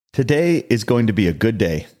Today is going to be a good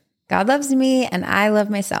day. God loves me and I love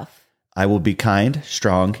myself. I will be kind,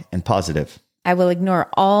 strong, and positive. I will ignore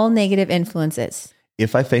all negative influences.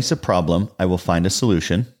 If I face a problem, I will find a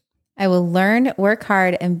solution. I will learn, work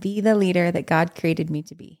hard, and be the leader that God created me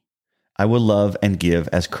to be. I will love and give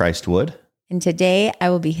as Christ would. And today I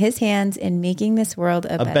will be his hands in making this world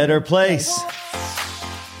a better place.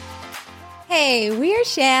 Hey, we are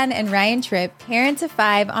Shan and Ryan Tripp, parents of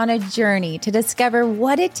 5, on a journey to discover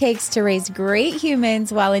what it takes to raise great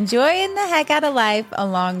humans while enjoying the heck out of life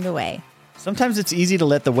along the way. Sometimes it's easy to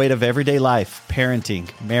let the weight of everyday life, parenting,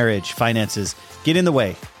 marriage, finances, get in the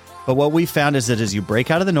way. But what we found is that as you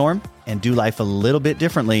break out of the norm and do life a little bit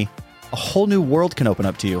differently, a whole new world can open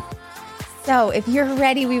up to you. So if you're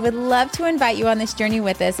ready, we would love to invite you on this journey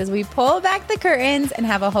with us as we pull back the curtains and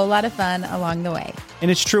have a whole lot of fun along the way. And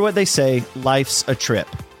it's true what they say, life's a trip.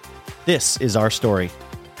 This is our story.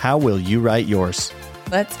 How will you write yours?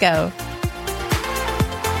 Let's go.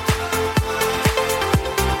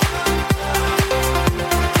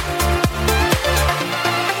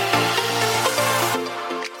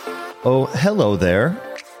 Oh, hello there.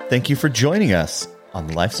 Thank you for joining us on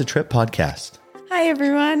the Life's a Trip podcast. Hi,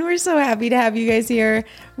 everyone. We're so happy to have you guys here.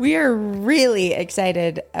 We are really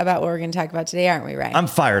excited about what we're going to talk about today, aren't we, Ryan? I'm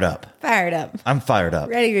fired up. I'm fired up.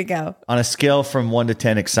 Ready to go. On a scale from 1 to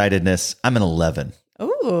 10 excitedness, I'm an 11.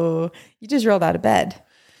 Ooh, you just rolled out of bed.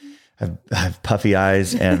 I have puffy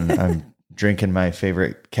eyes and I'm drinking my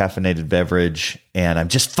favorite caffeinated beverage and I'm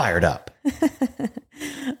just fired up.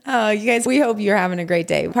 Oh, you guys, we hope you're having a great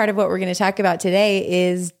day. Part of what we're going to talk about today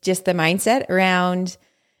is just the mindset around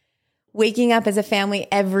waking up as a family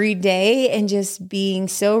every day and just being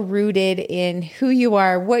so rooted in who you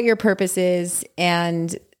are, what your purpose is,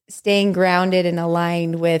 and staying grounded and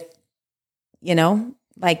aligned with,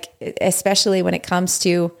 especially when it comes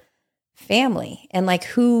to family and like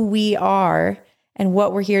who we are and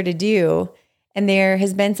what we're here to do. And there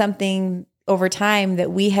has been something over time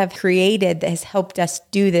that we have created that has helped us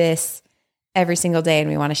do this every single day. And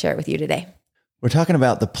we want to share it with you today. We're talking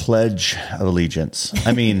about the Pledge of Allegiance.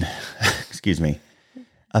 I mean, excuse me,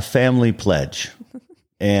 a family pledge.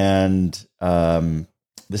 And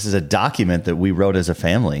this is a document that we wrote as a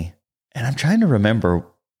family. And I'm trying to remember,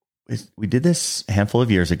 we did this a handful of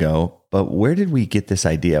years ago, but where did we get this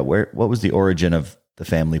idea? What was the origin of the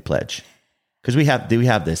family pledge? Because we have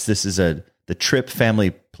this. This is the Tripp family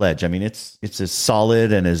pledge. I mean, it's as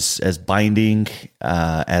solid and as binding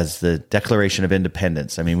as the Declaration of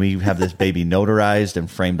Independence. I mean, we have this baby notarized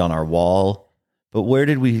and framed on our wall. But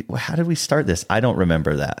how did we start this? I don't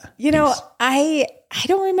remember that. I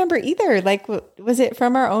don't remember either. Like, was it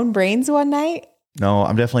from our own brains one night? No,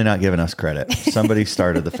 I'm definitely not giving us credit. Somebody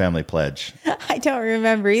started the family pledge. I don't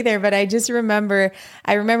remember either, but I remember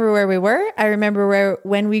where we were. I remember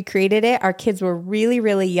when we created it, our kids were really,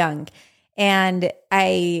 really young. And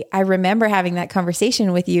I remember having that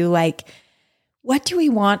conversation with you, like, what do we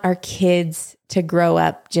want our kids to grow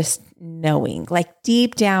up just knowing, like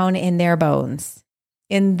deep down in their bones,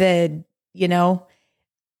 in the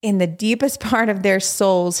deepest part of their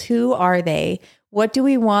souls? Who are they? What do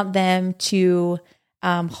we want them to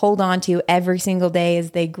hold on to every single day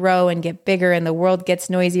as they grow and get bigger and the world gets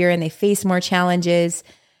noisier and they face more challenges?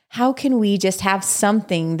 How can we just have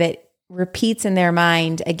something that repeats in their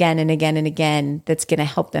mind again and again and again that's going to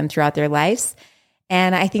help them throughout their lives?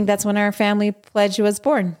 And I think that's when our family pledge was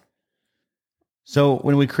born. So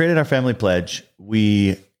when we created our family pledge,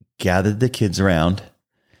 we gathered the kids around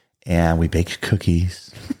and we baked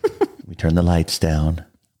cookies. We turned the lights down.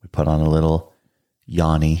 We put on a little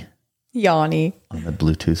Yanni on the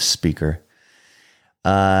Bluetooth speaker.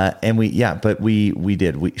 And we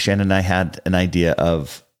did. Shannon and I had an idea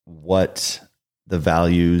of what the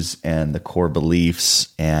values and the core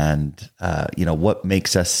beliefs and, what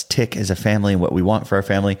makes us tick as a family and what we want for our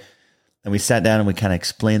family. And we sat down and we kind of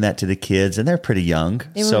explained that to the kids, and they're pretty young.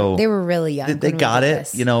 They were really young. They got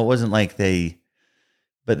it. It wasn't like they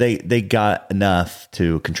got enough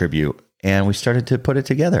to contribute, and we started to put it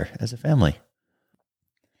together as a family.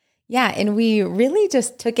 Yeah. And we really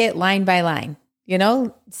just took it line by line,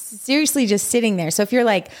 seriously just sitting there. So if you're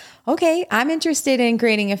like, okay, I'm interested in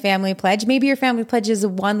creating a family pledge, maybe your family pledge is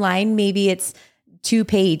one line, maybe it's 2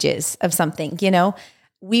 pages of something,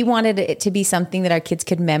 we wanted it to be something that our kids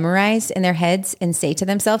could memorize in their heads and say to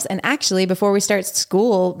themselves. And actually, before we start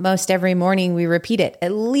school, most every morning we repeat it.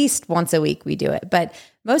 At least once a week we do it. But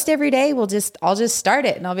most every day I'll just start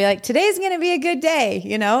it and I'll be like, today's going to be a good day,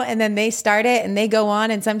 and then they start it and they go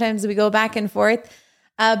on. And sometimes we go back and forth.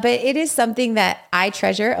 But it is something that I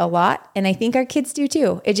treasure a lot. And I think our kids do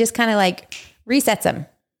too. It just kind of like resets them.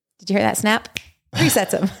 Did you hear that snap?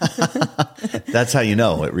 Resets them. That's how you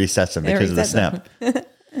know it resets them because of the snap.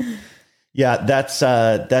 Yeah,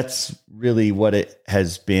 that's really what it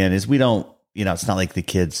has been. Is we don't, it's not like the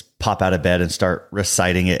kids pop out of bed and start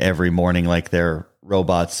reciting it every morning like they're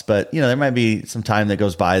robots. But there might be some time that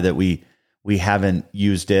goes by that we haven't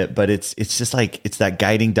used it. But it's just like it's that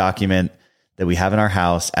guiding document that we have in our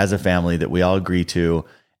house as a family that we all agree to.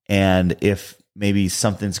 And if maybe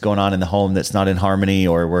something's going on in the home that's not in harmony,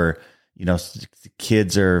 or we're the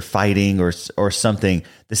kids are fighting or something,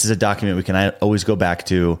 this is a document we can always go back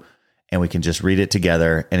to, and we can just read it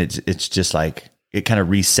together. And it's just like, it kind of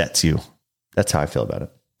resets you. That's how I feel about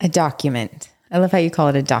it. A document. I love how you call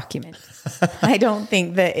it a document. I don't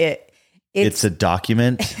think that it's a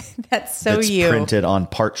document. That's so you. Printed on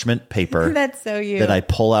parchment paper. That's so you. That I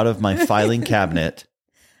pull out of my filing cabinet.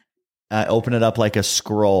 I open it up like a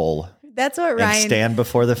scroll. That's what Ryan. And stand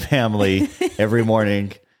before the family every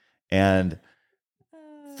morning. And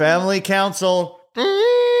family council,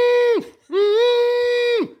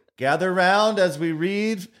 gather round as we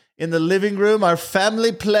read in the living room our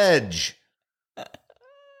family pledge.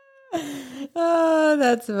 Oh,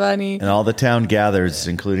 that's funny. And all the town gathers,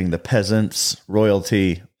 including the peasants,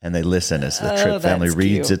 royalty, and they listen as the Tripp family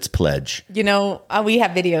reads its pledge. We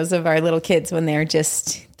have videos of our little kids when they're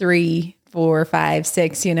just 3, 4, 5,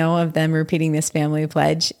 6, of them repeating this family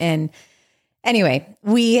pledge. And anyway,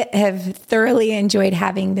 we have thoroughly enjoyed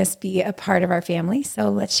having this be a part of our family. So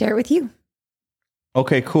let's share it with you.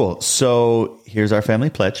 Okay, cool. So here's our family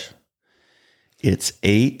pledge. It's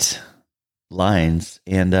 8 lines.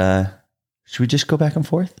 And should we just go back and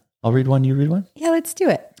forth? I'll read one, you read one? Yeah, let's do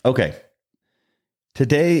it. Okay.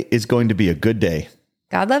 Today is going to be a good day.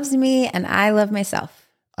 God loves me and I love myself.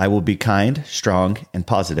 I will be kind, strong, and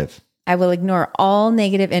positive. I will ignore all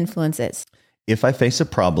negative influences. If I face a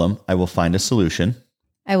problem, I will find a solution.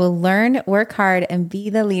 I will learn, work hard, and be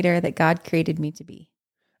the leader that God created me to be.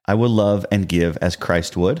 I will love and give as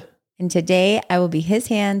Christ would. And today I will be his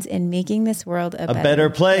hands in making this world a better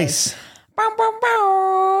place. Bow, bow,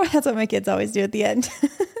 bow. That's what my kids always do at the end.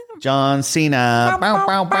 John Cena. Bow,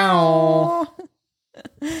 bow, bow.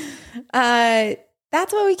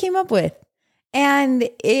 That's what we came up with. And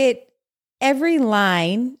every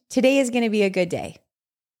line, today is going to be a good day.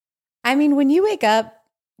 I mean, when you wake up,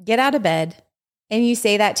 get out of bed, and you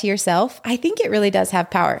say that to yourself, I think it really does have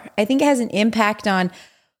power. I think it has an impact on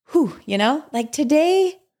like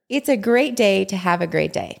today, it's a great day to have a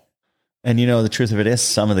great day. And the truth of it is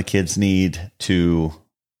some of the kids need to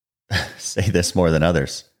say this more than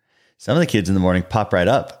others. Some of the kids in the morning pop right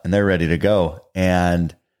up and they're ready to go.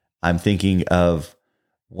 And I'm thinking of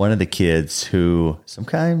one of the kids who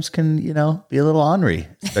sometimes can, be a little ornery,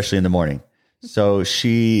 especially in the morning. So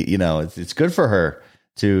she, it's good for her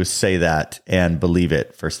to say that and believe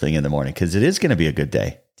it first thing in the morning, because it is going to be a good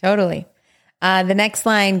day. Totally. The next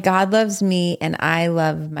line, God loves me and I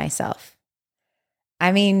love myself.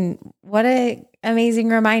 I mean, what an amazing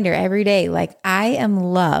reminder every day. Like, I am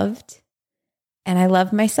loved and I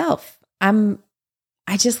love myself. I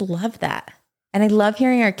just love that. And I love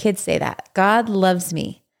hearing our kids say that. God loves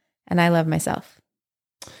me and I love myself.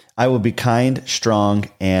 I will be kind, strong,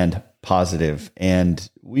 and positive. And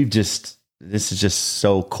this is just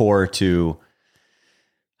so core to,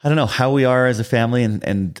 I don't know, how we are as a family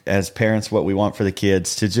and as parents, what we want for the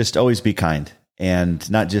kids, to just always be kind and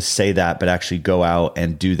not just say that, but actually go out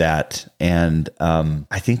and do that. And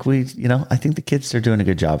I think I think the kids are doing a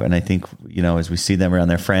good job. And I think, as we see them around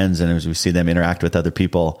their friends and as we see them interact with other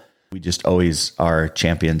people, we just always are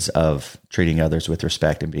champions of treating others with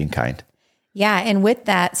respect and being kind. Yeah. And with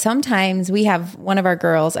that, sometimes we have one of our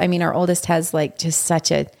girls, our oldest has like just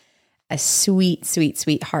such a sweet, sweet,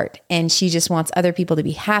 sweet heart. And she just wants other people to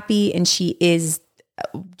be happy. And she is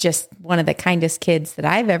just one of the kindest kids that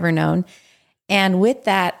I've ever known. And with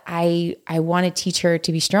that, I want to teach her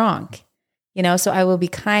to be strong, so I will be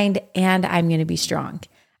kind and I'm going to be strong.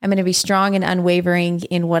 I'm going to be strong and unwavering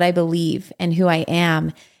in what I believe and who I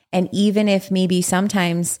am. And even if maybe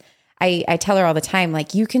sometimes I tell her all the time,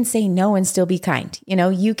 like, you can say no and still be kind,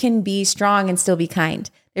 you can be strong and still be kind.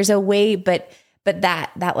 There's a way, but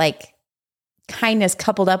that like kindness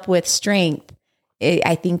coupled up with strength,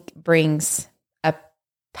 I think brings a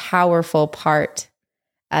powerful part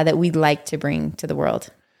that we'd like to bring to the world.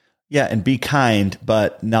 Yeah. And be kind,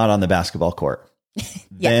 but not on the basketball court.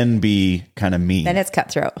 Yeah. Then be kind of mean. Then it's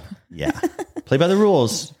cutthroat. Yeah. Play by the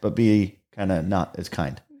rules, but be kind of not as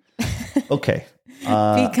kind. Okay.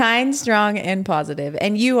 Be kind, strong, and positive.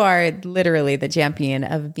 And you are literally the champion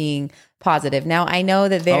of being positive. Now, I know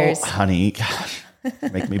that there's... Oh, honey, gosh.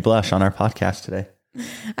 Make me blush on our podcast today.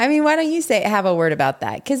 I mean, why don't you have a word about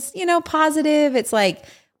that? Because, positive, it's like,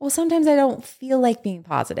 well, sometimes I don't feel like being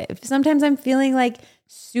positive. Sometimes I'm feeling like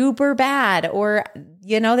super bad or,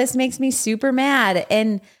 this makes me super mad.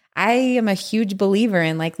 And I am a huge believer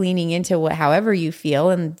in like leaning into however you feel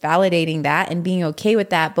and validating that and being okay with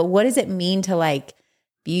that. But what does it mean to like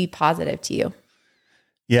be positive to you?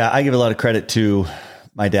 Yeah, I give a lot of credit to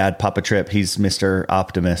my dad, Papa Tripp. He's Mr.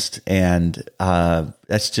 Optimist. And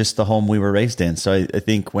that's just the home we were raised in. So I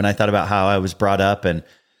think when I thought about how I was brought up, and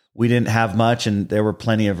we didn't have much, and there were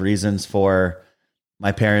plenty of reasons for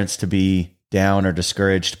my parents to be down or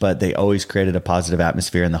discouraged, but they always created a positive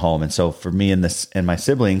atmosphere in the home. And so for me and my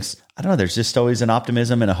siblings, I don't know, there's just always an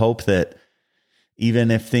optimism and a hope that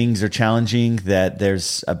even if things are challenging, that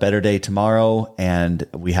there's a better day tomorrow, and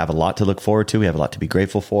we have a lot to look forward to. We have a lot to be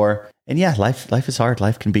grateful for. And yeah, life is hard.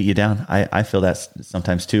 Life can beat you down. I feel that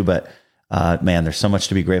sometimes too, but man, there's so much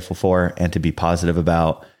to be grateful for and to be positive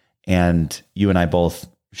about. And you and I both,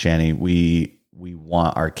 Shani, we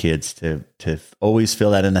want our kids to always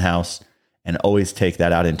feel that in the house and always take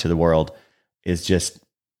that out into the world, is just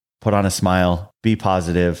put on a smile, be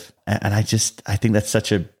positive. And I think that's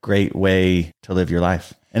such a great way to live your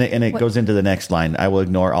life. And it goes into the next line. I will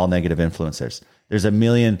ignore all negative influencers. There's a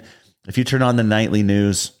million, if you turn on the nightly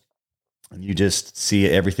news and you just see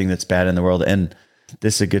everything that's bad in the world, and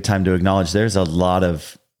this is a good time to acknowledge there's a lot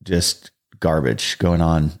of just garbage going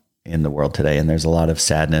on in the world today. And there's a lot of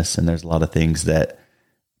sadness, and there's a lot of things that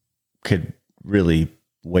could really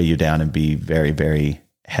weigh you down and be very, very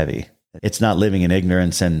heavy. It's not living in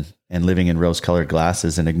ignorance and living in rose-colored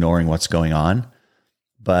glasses and ignoring what's going on.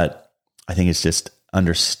 But I think it's just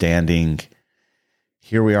understanding,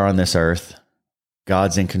 here we are on this earth.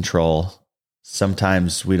 God's in control.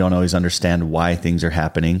 Sometimes we don't always understand why things are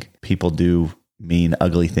happening. People do mean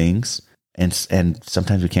ugly things. And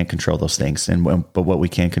sometimes we can't control those things. But what we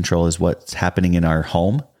can control is what's happening in our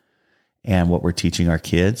home and what we're teaching our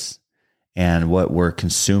kids and what we're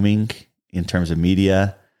consuming in terms of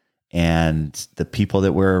media and the people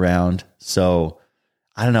that we're around. So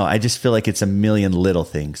I don't know. I just feel like it's a million little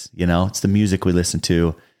things, it's the music we listen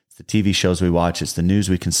to, it's the TV shows we watch, it's the news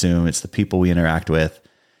we consume, it's the people we interact with,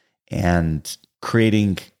 and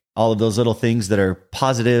creating all of those little things that are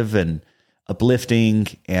positive and uplifting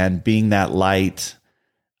and being that light.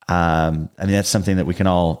 I mean, that's something that we can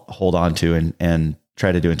all hold on to and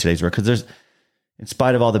try to do in today's work. Because in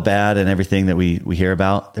spite of all the bad and everything that we hear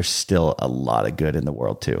about, there's still a lot of good in the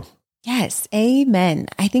world too. Yes. Amen.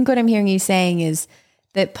 I think what I'm hearing you saying is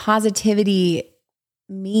that positivity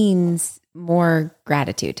means more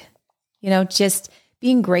gratitude, just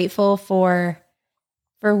being grateful for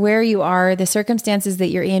where you are, the circumstances that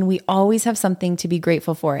you're in. We always have something to be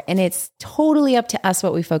grateful for, and it's totally up to us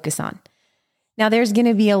what we focus on. Now, there's going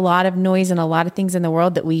to be a lot of noise and a lot of things in the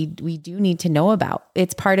world that we do need to know about.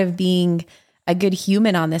 It's part of being a good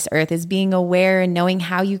human on this earth, is being aware and knowing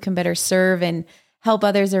how you can better serve and help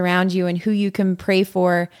others around you and who you can pray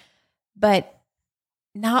for, but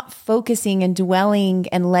not focusing and dwelling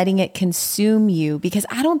and letting it consume you, because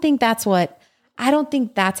I don't think that's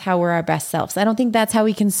how we're our best selves. I don't think that's how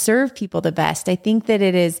we can serve people the best. I think that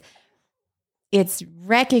it's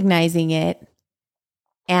recognizing it.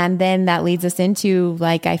 And then that leads us into,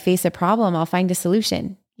 like, I face a problem, I'll find a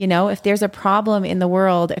solution. If there's a problem in the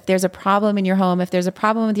world, if there's a problem in your home, if there's a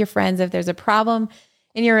problem with your friends, if there's a problem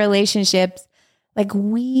in your relationships, like,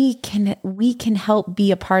 we can help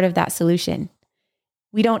be a part of that solution.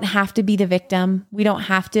 We don't have to be the victim. We don't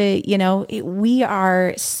have to, we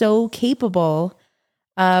are so capable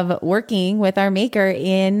of working with our Maker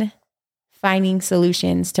in finding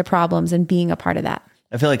solutions to problems and being a part of that.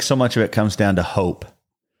 I feel like so much of it comes down to hope.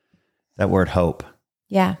 That word hope.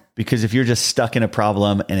 Yeah. Because if you're just stuck in a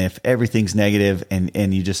problem, and if everything's negative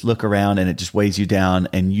and you just look around and it just weighs you down,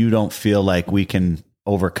 and you don't feel like we can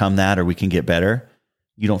overcome that or we can get better,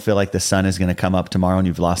 you don't feel like the sun is going to come up tomorrow and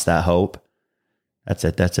you've lost that hope, that's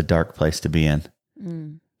a dark place to be in.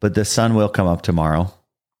 But the sun will come up tomorrow,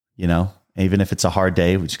 even if it's a hard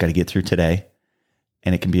day, we just got to get through today,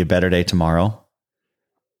 and it can be a better day tomorrow.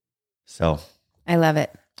 So I love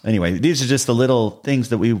it. Anyway, these are just the little things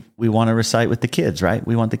that we want to recite with the kids, right?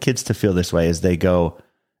 We want the kids to feel this way as they go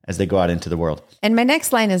out into the world. And my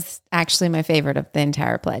next line is actually my favorite of the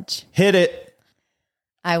entire pledge. Hit it.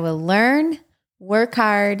 I will learn, work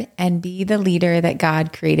hard, and be the leader that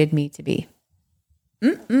God created me to be.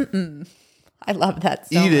 I love that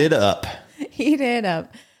so much. It up. Eat it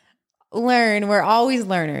up. Learn. We're always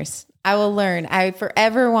learners. I will learn. I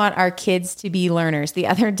forever want our kids to be learners. The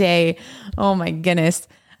other day, oh my goodness,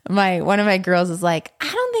 one of my girls is like,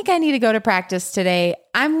 I don't think I need to go to practice today.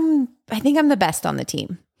 I'm think I'm the best on the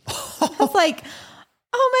team. I was like,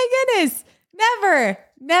 oh my goodness, never,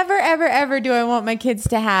 ever, ever do I want my kids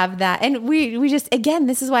to have that. And we just, again,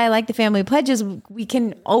 this is why I like the family pledges. We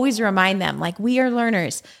can always remind them, like, we are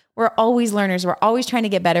learners. We're always learners. We're always trying to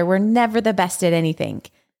get better. We're never the best at anything.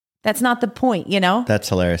 That's not the point, you know? That's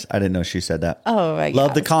hilarious. I didn't know she said that. Oh my God.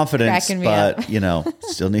 Love the confidence, but up.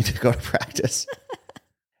 Still need to go to practice.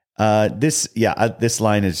 This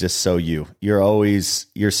line is just so you.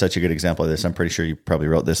 You're such a good example of this. I'm pretty sure you probably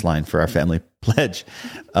wrote this line for our family pledge.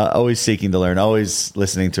 Always seeking to learn, always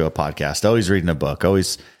listening to a podcast, always reading a book,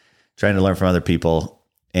 always trying to learn from other people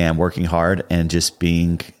and working hard and just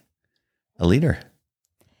being a leader,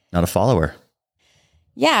 not a follower.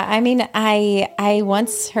 Yeah. I mean, I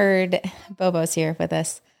once heard, Bobo's here with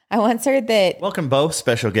us. I once heard that. Welcome, Bo,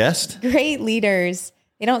 special guest. Great leaders,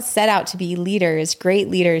 they don't set out to be leaders. Great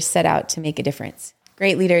leaders set out to make a difference.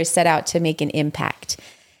 Great leaders set out to make an impact.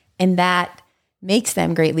 And that makes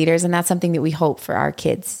them great leaders. And that's something that we hope for our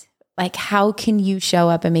kids. Like, how can you show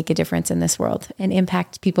up and make a difference in this world and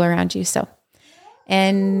impact people around you? So,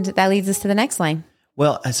 and that leads us to the next line.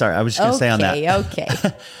 Well, sorry, I was just going to say on that. Okay.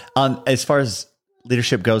 As far as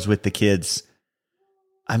leadership goes with the kids,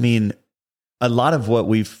 I mean, a lot of what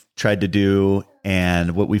we've tried to do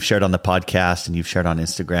and what we've shared on the podcast and you've shared on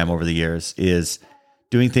Instagram over the years is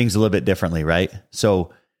doing things a little bit differently, right?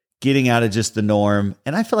 So getting out of just the norm.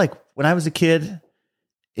 And I feel like when I was a kid,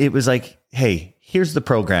 it was like, hey, here's the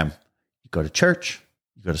program. You go to church,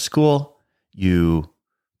 you go to school, you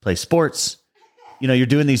play sports, you're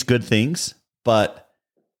doing these good things, but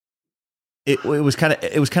it was kind of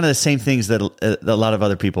the same things that a lot of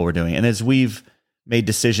other people were doing. And as we've made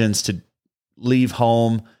decisions to leave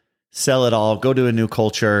home, sell it all, go to a new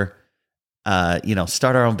culture,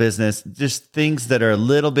 start our own business, just things that are a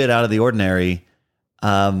little bit out of the ordinary,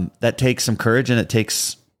 that takes some courage and it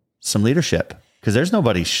takes some leadership because there's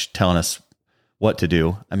nobody telling us what to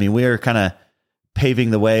do. I mean, we are kind of paving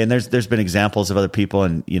the way, and there's been examples of other people,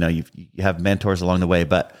 and you have mentors along the way.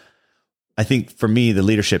 But I think for me, the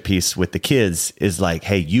leadership piece with the kids is like,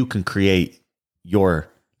 hey, you can create your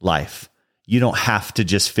life. You don't have to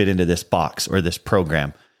just fit into this box or this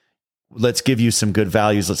program. Let's give you some good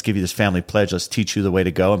values. Let's give you this family pledge. Let's teach you the way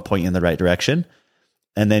to go and point you in the right direction.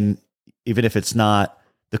 And then even if it's not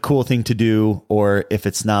the cool thing to do, or if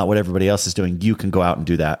it's not what everybody else is doing, you can go out and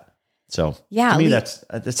do that. So to me, that's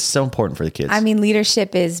so important for the kids. I mean,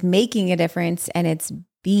 leadership is making a difference, and it's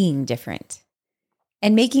being different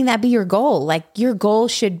and making that be your goal. Like, your goal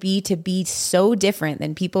should be to be so different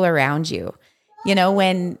than people around you.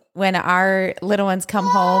 When our little ones come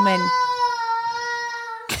home, and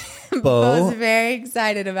Bo's very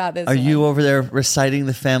excited about this. Are you over there reciting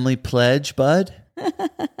the family pledge, bud?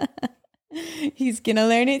 He's gonna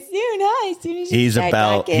learn it soon, huh? As soon as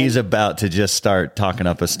he's about to just start talking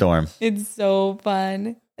up a storm. It's so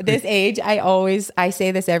fun. This age, I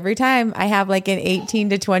say this every time I have like an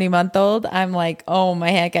 18 to 20 month old. I'm like, oh my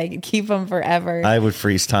heck, I could keep him forever. I would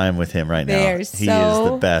freeze time with him right now. He is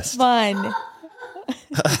the best. Fun.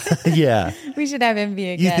 Yeah. We should have him be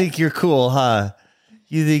a guest. You think you're cool, huh?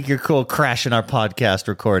 You think you're cool crashing our podcast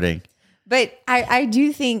recording. But I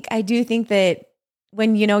do think that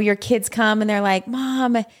when, your kids come and they're like,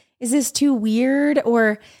 Mom, is this too weird?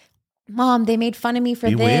 Or Mom, they made fun of me for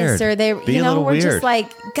this. Weird. Or they, we're weird. Just like,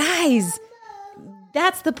 guys,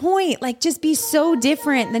 that's the point. Like, just be so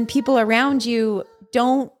different than people around you.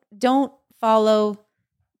 Don't follow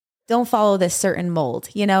this certain mold.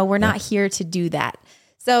 We're not here to do that.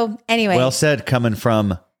 So anyway. Well said, coming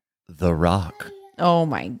from The Rock. Oh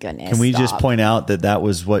my goodness. Can we just point out that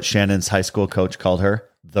was what Shannon's high school coach called her?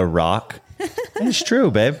 The Rock. It's true,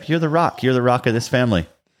 babe. You're the rock. You're the rock of this family.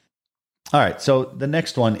 All right. So the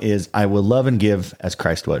next one is, I will love and give as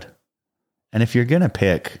Christ would. And if you're going to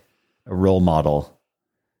pick a role model,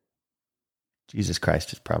 Jesus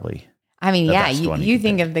Christ is probably... I mean, yeah, you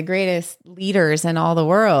think of the greatest leaders in all the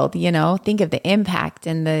world, think of the impact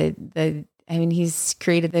and he's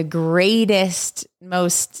created the greatest,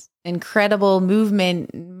 most incredible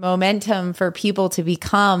momentum for people to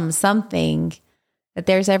become something that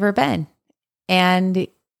there's ever been. And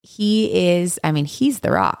he's the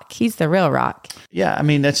rock. He's the real rock. Yeah. I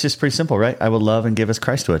mean, that's just pretty simple, right? I will love and give as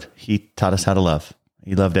Christ would. He taught us how to love.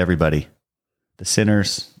 He loved everybody, the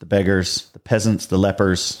sinners, the beggars, the peasants, the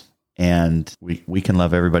lepers. And we can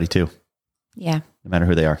love everybody too. Yeah. No matter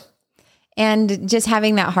who they are. And just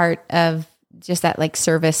having that heart of just that like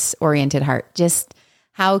service oriented heart, just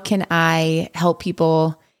how can I help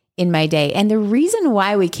people in my day? And the reason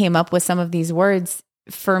why we came up with some of these words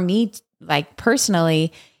for me, like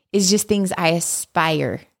personally, is just things I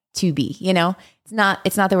aspire to be, It's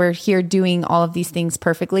it's not that we're here doing all of these things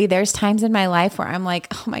perfectly. There's times in my life where I'm like,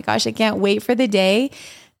 oh my gosh, I can't wait for the day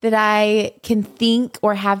that I can think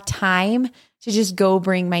or have time to just go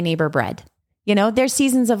bring my neighbor bread. You know, there's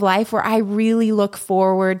seasons of life where I really look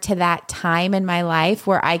forward to that time in my life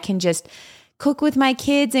where I can just cook with my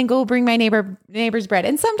kids and go bring my neighbor's bread.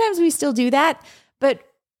 And sometimes we still do that, but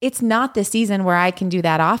it's not the season where I can do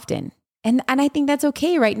that often. And I think that's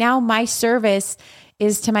okay. Right now, my service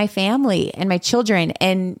is to my family and my children,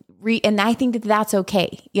 and I think that that's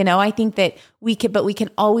okay. You know, I think that we can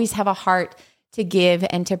always have a heart to give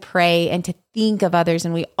and to pray and to think of others.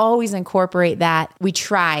 And we always incorporate that. We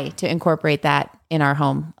try to incorporate that in our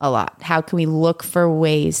home a lot. How can we look for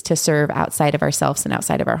ways to serve outside of ourselves and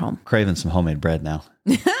outside of our home? Craving some homemade bread now.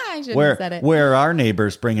 I shouldn't have said it. Where are our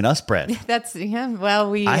neighbors bringing us bread?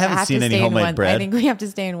 Well, I haven't seen any homemade bread. I think we have to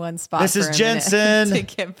stay in one spot. Mrs. Jensen to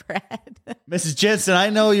get bread. Mrs. Jensen, I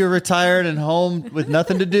know you're retired and home with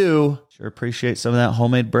nothing to do. Sure appreciate some of that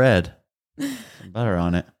homemade bread. Some butter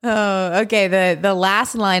on it. Oh, okay. The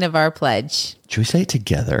last line of our pledge. Should we say it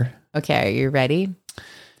together? Okay, are you ready?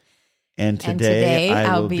 And today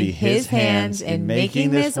I will be his hands in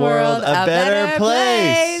making this world a better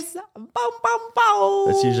place. Boom, boom, boom.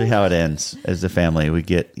 That's usually how it ends as a family. We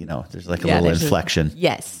get, there's like a little inflection.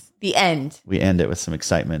 Yes, the end. We end it with some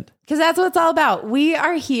excitement. Because that's what it's all about. We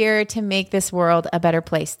are here to make this world a better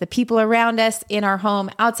place. The people around us, in our home,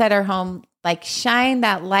 outside our home, like shine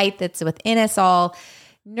that light that's within us all,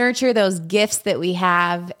 nurture those gifts that we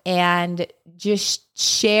have, and just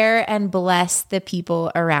share and bless the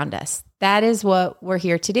people around us. That is what we're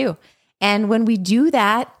here to do. And when we do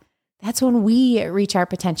that, that's when we reach our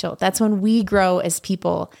potential. That's when we grow as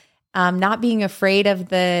people, not being afraid of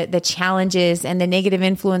the challenges and the negative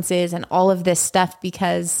influences and all of this stuff,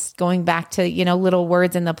 because going back to, little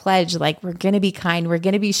words in the pledge, like we're going to be kind, we're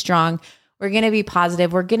going to be strong, we're going to be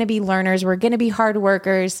positive, we're going to be learners, we're going to be hard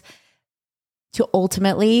workers to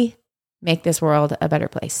ultimately make this world a better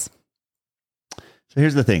place. So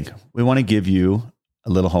here's the thing. We want to give you a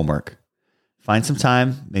little homework. Find some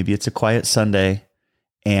time, maybe it's a quiet Sunday,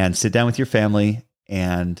 and sit down with your family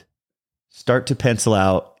and start to pencil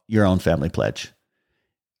out your own family pledge.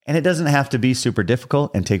 And it doesn't have to be super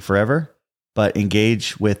difficult and take forever, but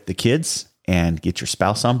engage with the kids and get your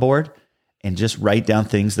spouse on board and just write down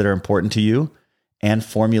things that are important to you and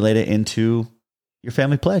formulate it into your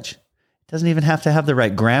family pledge. It doesn't even have to have the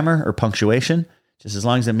right grammar or punctuation, just as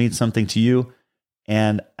long as it means something to you.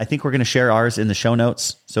 And I think we're going to share ours in the show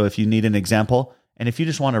notes. So if you need an example, and if you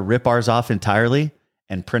just want to rip ours off entirely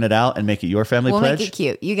and print it out and make it your family pledge, we'll make it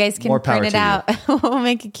cute. You guys can print it out. We'll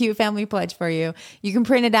make a cute family pledge for you. You can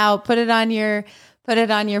print it out, put it on your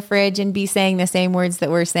fridge, and be saying the same words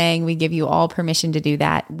that we're saying. We give you all permission to do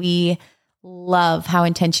that. We love how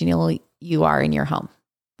intentional you are in your home.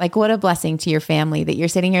 Like, what a blessing to your family that you're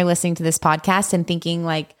sitting here listening to this podcast and thinking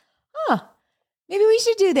like, maybe we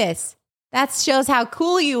should do this. That shows how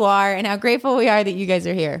cool you are and how grateful we are that you guys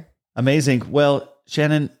are here. Amazing. Well,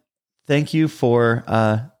 Shannon, thank you for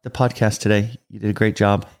the podcast today. You did a great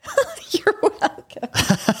job. You're welcome.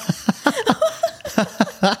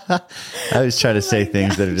 I was trying to say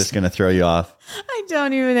things that are just going to throw you off. I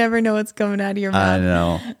don't even ever know what's coming out of your mouth. I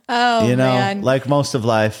know. Oh, man. Like most of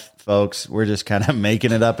life, folks, we're just kind of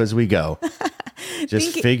making it up as we go.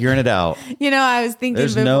 Just figuring it out. I was thinking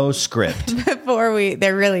there's no script.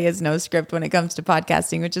 There really is no script when it comes to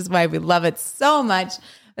podcasting, which is why we love it so much.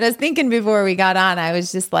 But I was thinking before we got on, I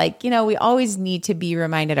was just like, we always need to be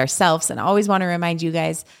reminded ourselves, and always want to remind you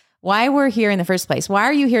guys why we're here in the first place. Why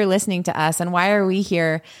are you here listening to us? And why are we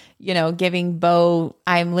here, giving Bo,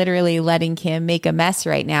 I'm literally letting him make a mess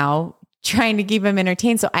right now, trying to keep him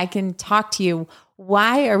entertained so I can talk to you.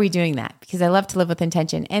 Why are we doing that? Because I love to live with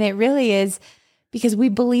intention. And it really is because we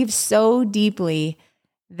believe so deeply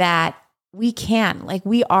that we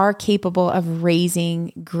are capable of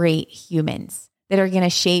raising great humans that are going to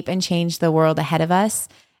shape and change the world ahead of us.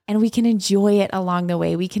 And we can enjoy it along the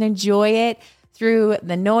way. We can enjoy it through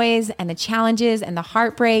the noise and the challenges and the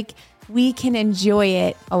heartbreak. We can enjoy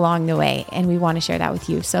it along the way. And we want to share that with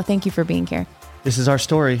you. So thank you for being here. This is our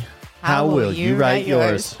story. How will you write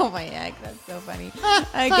yours? Oh my heck, that's so funny.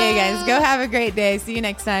 Okay, guys, go have a great day. See you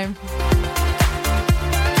next time.